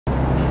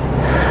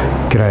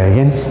G'day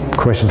again,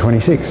 question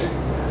 26.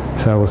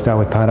 So we'll start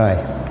with part A.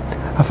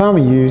 A farmer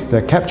used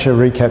the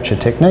capture-recapture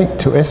technique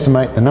to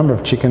estimate the number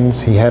of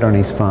chickens he had on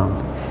his farm.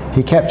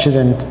 He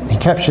captured,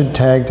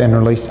 tagged and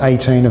released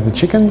 18 of the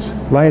chickens.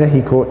 Later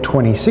he caught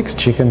 26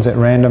 chickens at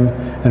random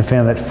and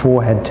found that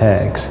 4 had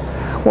tags.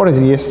 What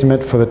is the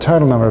estimate for the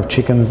total number of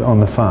chickens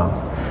on the farm?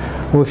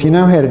 Well, if you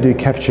know how to do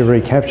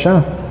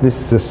capture-recapture, this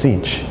is a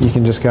cinch. You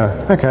can just go,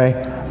 okay,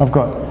 I've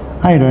got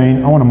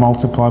 18, I want to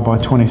multiply by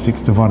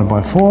 26 divided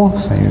by 4,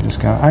 so you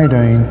just go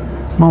 18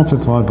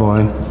 multiplied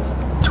by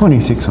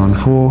 26 on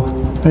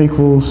 4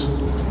 equals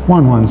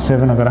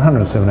 117. I've got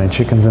 117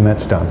 chickens and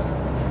that's done.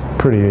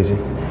 Pretty easy.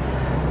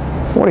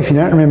 What if you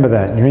don't remember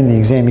that? You're in the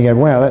exam, you go,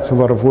 wow, that's a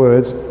lot of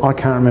words, I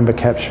can't remember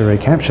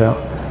capture-recapture.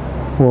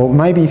 Well,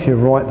 maybe if you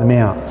write them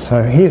out.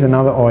 So here's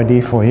another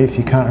idea for you. If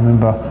you can't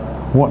remember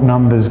what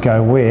numbers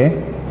go where,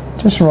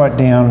 just write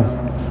down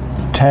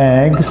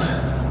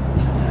tags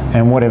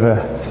and whatever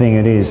thing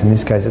it is. In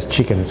this case it's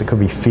chickens, it could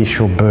be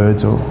fish or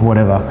birds or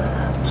whatever.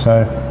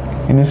 So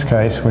in this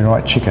case we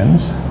write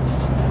chickens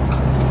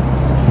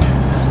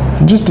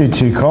and just do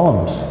 2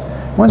 columns.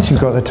 Once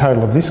you've got the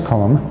total of this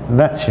column,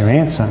 that's your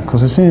answer,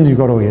 because as soon as you've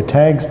got all your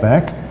tags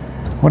back,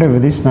 whatever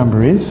this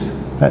number is,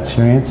 that's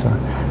your answer.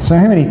 So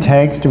how many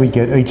tags do we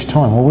get each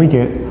time? Well, we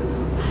get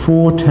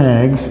 4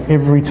 tags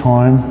every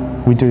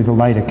time we do the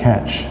later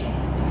catch.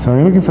 So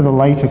we're looking for the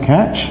later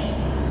catch,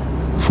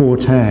 4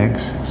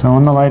 tags. So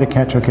on the later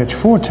catch I catch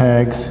 4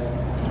 tags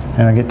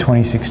and I get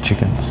 26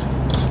 chickens.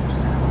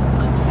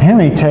 How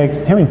many tags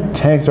do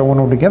I want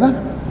altogether?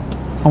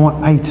 I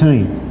want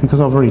 18,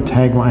 because I've already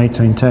tagged my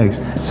 18 tags.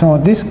 So I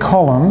want this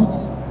column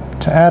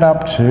to add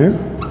up to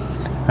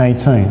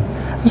 18.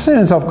 As soon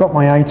as I've got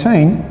my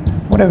 18,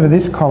 whatever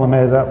this column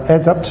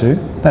adds up to,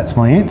 that's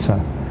my answer.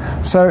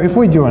 So if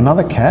we do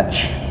another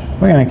catch,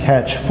 we're going to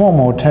catch 4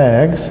 more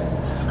tags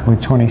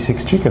with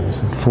 26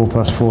 chickens. 4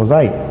 plus 4 is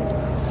 8.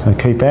 So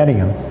keep adding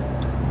them.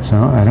 So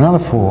add another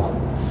 4.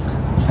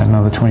 Add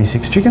another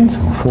 26 chickens.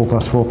 4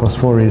 plus 4 plus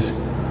 4 is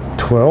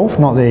 12.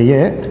 Not there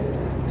yet.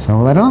 So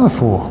we'll add another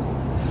 4.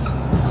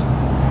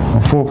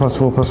 4 plus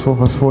 4 plus 4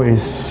 plus 4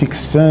 is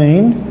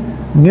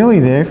 16. Nearly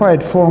there. If I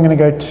add 4, I'm going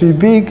to go too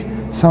big.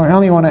 So I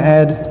only want to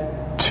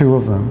add 2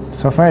 of them.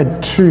 So if I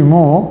add 2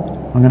 more,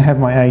 I'm going to have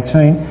my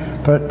 18.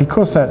 But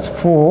because that's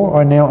 4,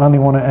 I now only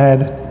want to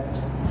add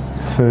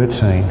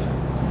 13.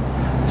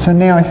 So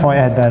now if I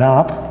add that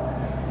up,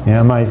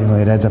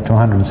 amazingly it adds up to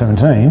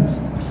 117.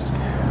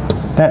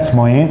 That's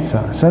my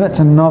answer. So that's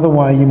another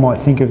way you might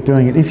think of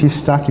doing it. If you're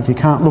stuck, if you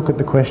can't look at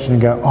the question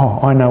and go,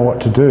 oh, I know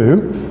what to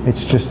do,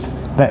 it's just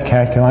that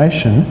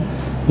calculation,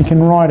 you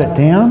can write it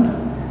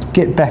down,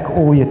 get back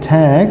all your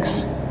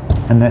tags,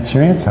 and that's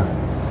your answer.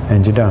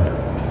 And you're done.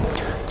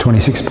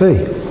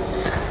 26b.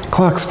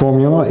 Clark's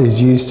formula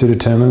is used to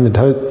determine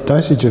the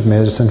dosage of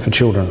medicine for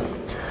children.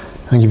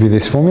 I'll give you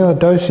this formula.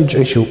 Dosage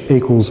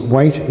equals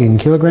weight in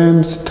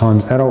kilograms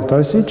times adult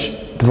dosage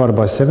divided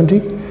by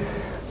 70.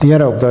 The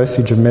adult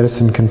dosage of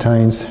medicine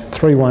contains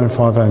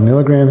 3150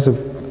 milligrams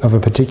of a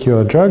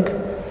particular drug.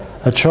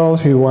 A child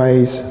who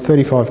weighs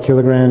 35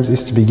 kilograms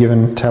is to be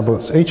given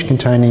tablets each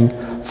containing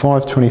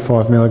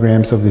 525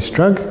 milligrams of this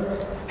drug.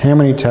 How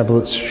many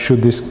tablets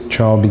should this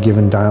child be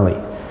given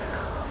daily?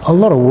 A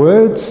lot of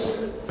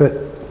words,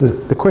 but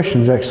the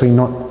question's actually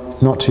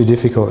not too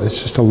difficult.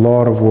 It's just a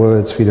lot of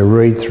words for you to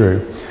read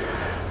through.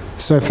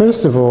 So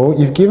first of all,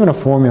 you've given a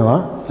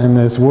formula and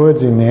there's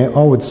words in there.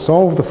 I would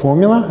solve the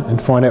formula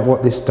and find out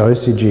what this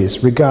dosage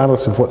is,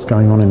 regardless of what's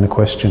going on in the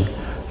question.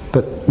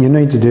 But you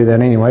need to do that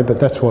anyway, but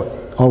that's what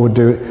I would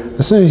do.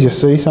 As soon as you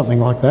see something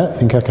like that,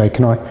 think, okay,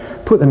 can I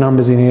put the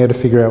numbers in here to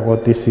figure out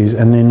what this is,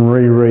 and then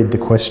reread the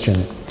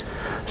question.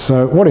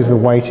 So what is the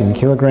weight in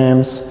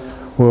kilograms?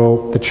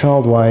 Well, the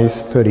child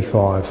weighs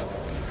 35.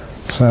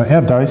 So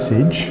our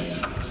dosage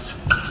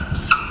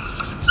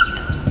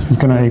is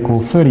going to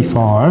equal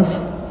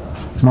 35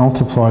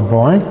 multiplied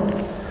by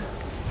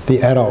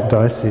the adult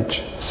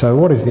dosage. So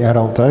what is the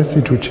adult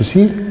dosage, which is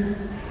here?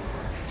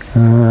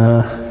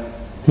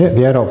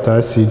 The adult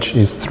dosage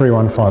is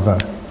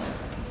 3150.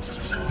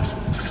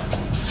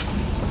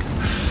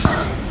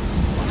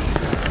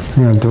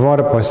 I'm going to divide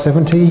it by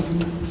 70.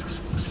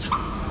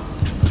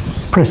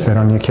 Press that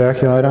on your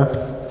calculator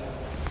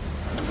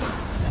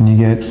and you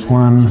get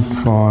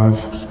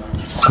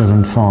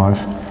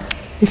 1575.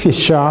 If you're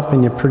sharp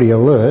and you're pretty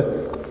alert,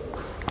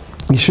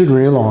 you should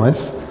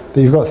realise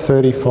that you've got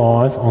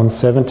 35 on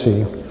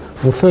 70.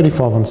 Well,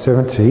 35 on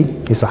 70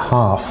 is a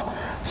half.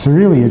 So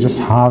really you're just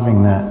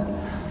halving that.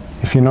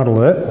 If you're not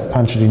alert,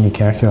 punch it in your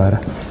calculator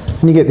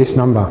and you get this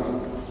number.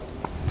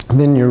 And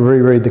then you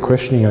reread the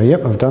question, you go,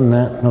 yep, I've done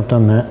that and I've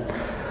done that.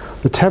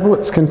 The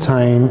tablets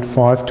contain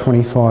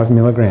 525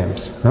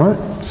 milligrams, right?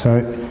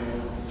 So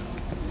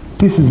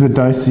this is the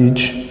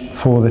dosage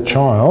for the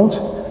child.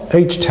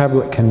 Each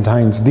tablet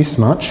contains this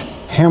much.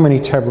 How many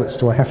tablets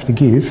do I have to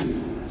give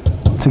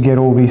to get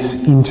all this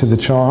into the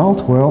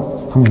child?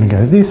 Well, I'm going to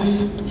go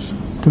this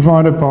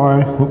divided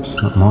by, whoops,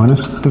 not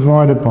minus,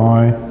 divided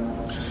by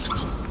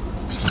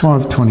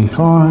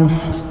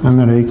 525, and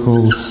that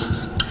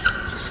equals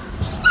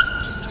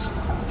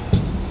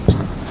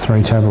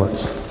 3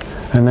 tablets.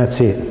 And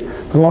that's it.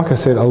 But like I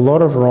said, a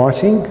lot of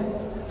writing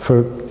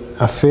for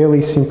a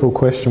fairly simple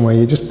question where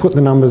you just put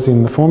the numbers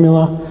in the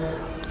formula,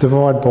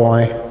 divide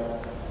by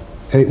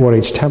what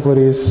each tablet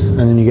is, and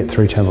then you get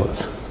 3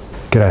 tablets.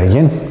 G'day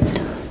again.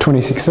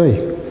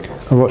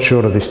 26C, a lot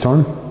shorter this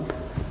time.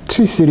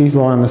 2 cities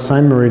lie on the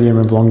same meridian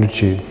of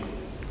longitude.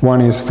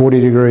 One is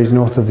 40 degrees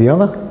north of the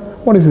other.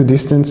 What is the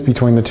distance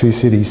between the 2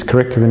 cities?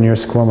 Correct to the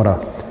nearest kilometre.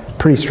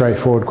 Pretty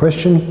straightforward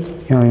question.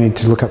 You only need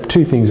to look up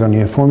 2 things on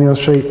your formula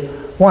sheet.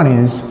 One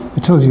is,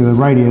 it tells you the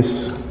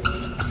radius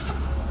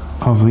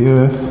of the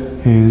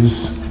Earth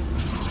is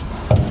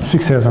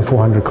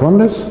 6,400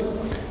 kilometres.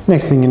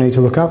 Next thing you need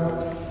to look up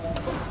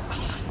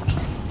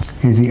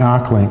is the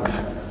arc length,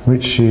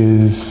 which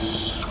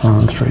is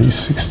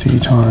 360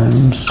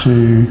 times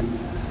 2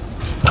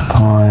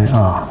 pi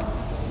r.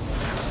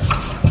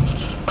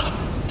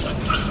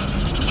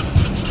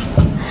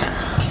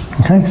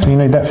 Okay, so you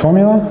need that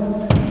formula,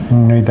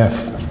 and you need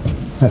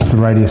that's the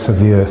radius of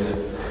the Earth.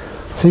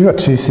 So you've got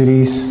 2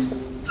 cities,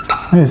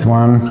 there's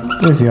one,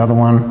 there's the other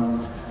one.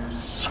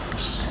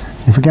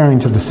 If we're going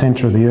to the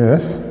centre of the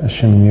Earth,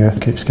 assuming the Earth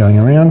keeps going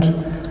around,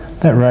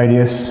 that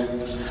radius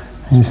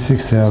is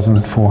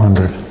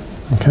 6,400,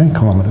 okay,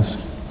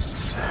 kilometres.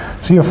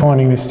 So you're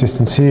finding this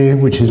distance here,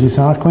 which is this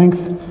arc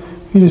length.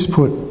 You just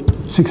put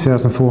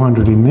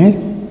 6,400 in there,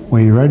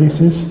 where your radius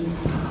is,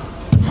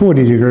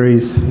 40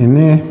 degrees in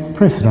there,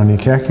 press it on your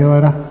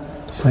calculator.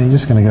 So you're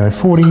just going to go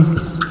 40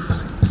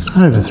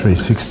 over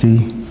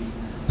 360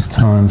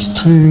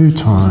 times 2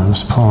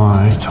 times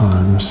pi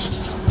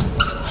times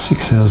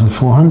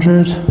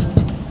 6,400.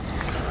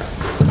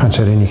 Punch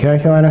that in your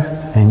calculator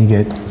and you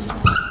get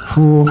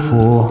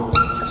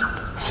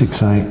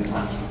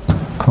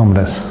 4468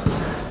 kilometres,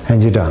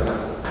 and you're done.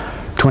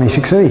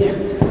 26E.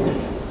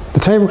 The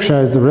table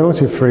shows the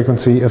relative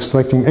frequency of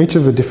selecting each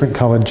of the different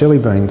coloured jelly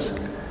beans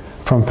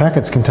from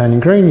packets containing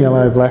green,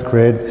 yellow, black,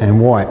 red and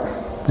white.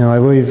 Now I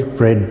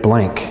leave red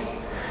blank.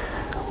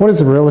 What is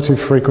the relative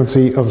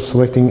frequency of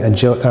selecting a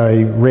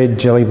red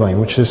jelly bean,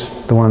 which is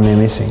the one they're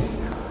missing?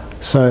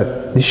 So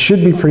this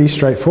should be pretty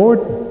straightforward.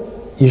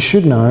 You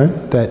should know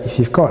that if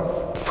you've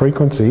got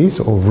frequencies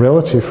or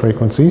relative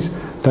frequencies,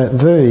 that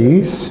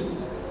these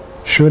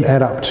should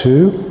add up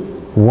to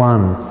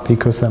 1,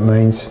 because that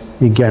means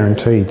you're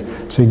guaranteed.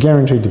 So you're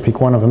guaranteed to pick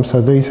one of them,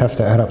 so these have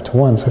to add up to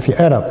 1. So if you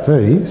add up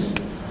these,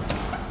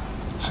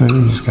 so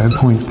you just go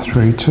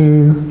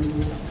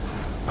 0.32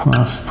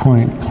 plus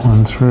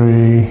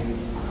 0.13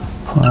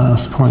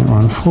 plus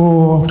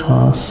 0.14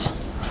 plus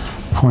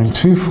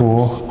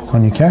 0.24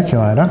 on your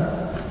calculator,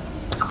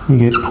 you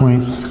get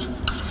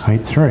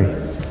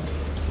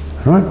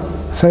 0.83. Right?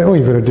 So all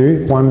you've got to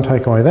do, 1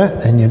 take away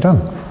that and you're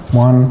done.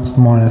 1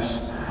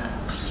 minus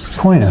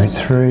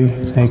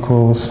 0.83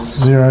 equals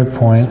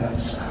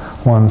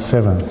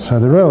 0.17. So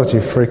the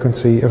relative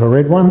frequency of a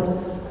red one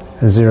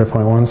is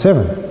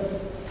 0.17.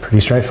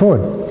 Pretty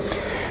straightforward.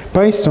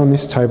 Based on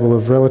this table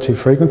of relative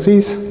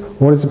frequencies,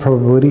 what is the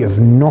probability of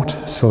not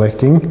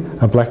selecting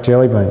a black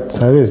jelly bean?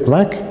 So there's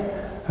black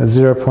at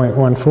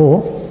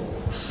 0.14.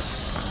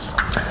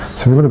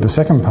 So we look at the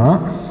second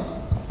part.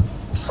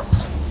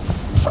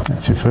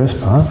 That's your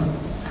first part.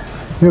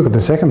 You look at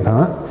the second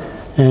part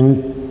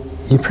and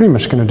you're pretty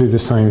much going to do the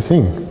same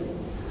thing.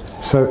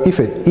 So if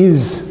it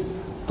is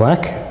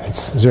black,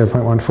 it's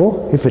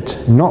 0.14. If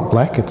it's not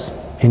black, it's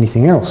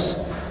anything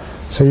else.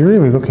 So you're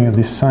really looking at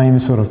this same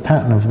sort of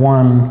pattern of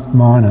 1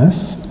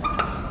 minus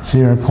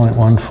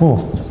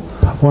 0.14.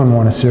 1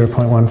 minus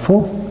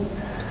 0.14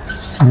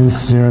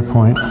 is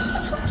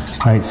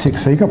 0.86.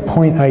 So you've got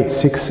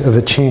 0.86 of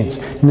a chance.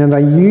 Now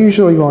they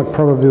usually like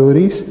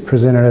probabilities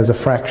presented as a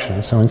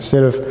fraction. So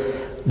instead of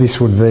this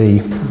would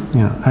be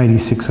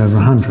 86 over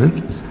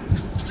 100.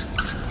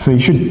 So you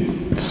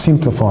should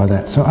simplify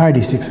that. So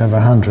 86 over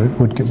 100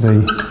 would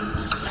be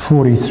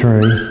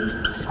 43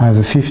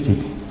 over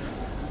 50.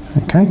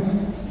 Okay?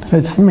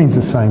 It means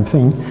the same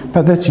thing,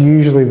 but that's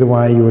usually the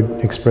way you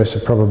would express a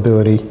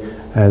probability,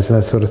 as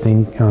that sort of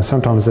thing.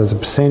 Sometimes there's a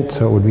percent,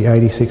 so it would be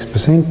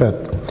 86%,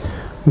 but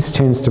this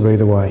tends to be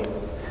the way.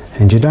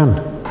 And you're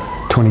done.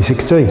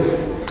 26D.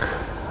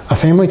 A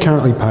family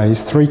currently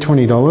pays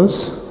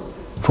 $320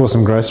 for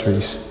some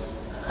groceries.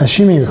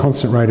 Assuming a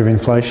constant rate of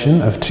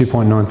inflation of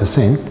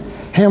 2.9%,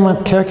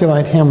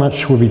 calculate how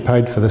much will be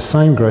paid for the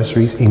same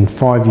groceries in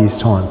 5 years'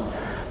 time.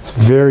 It's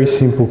a very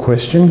simple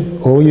question.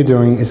 All you're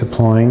doing is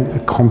applying a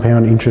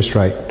compound interest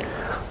rate.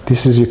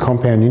 This is your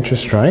compound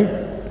interest rate,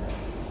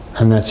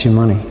 and that's your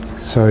money.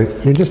 So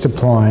you're just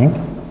applying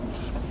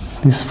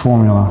this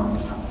formula,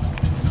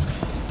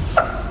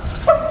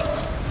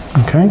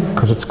 okay?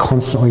 Because it's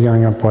constantly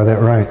going up by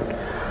that rate.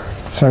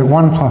 So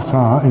 1 plus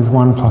R is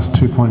 1 plus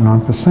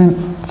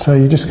 2.9%. So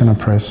you're just going to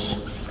press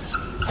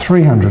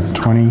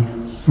 320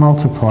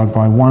 multiplied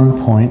by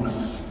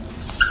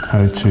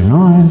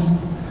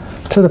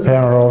 1.029 to the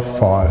power of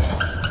 5.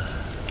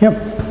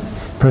 Yep.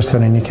 Press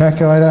that in your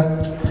calculator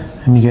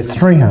and you get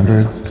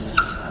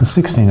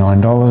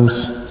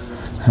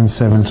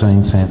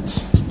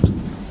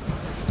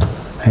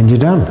 $369.17. And you're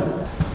done.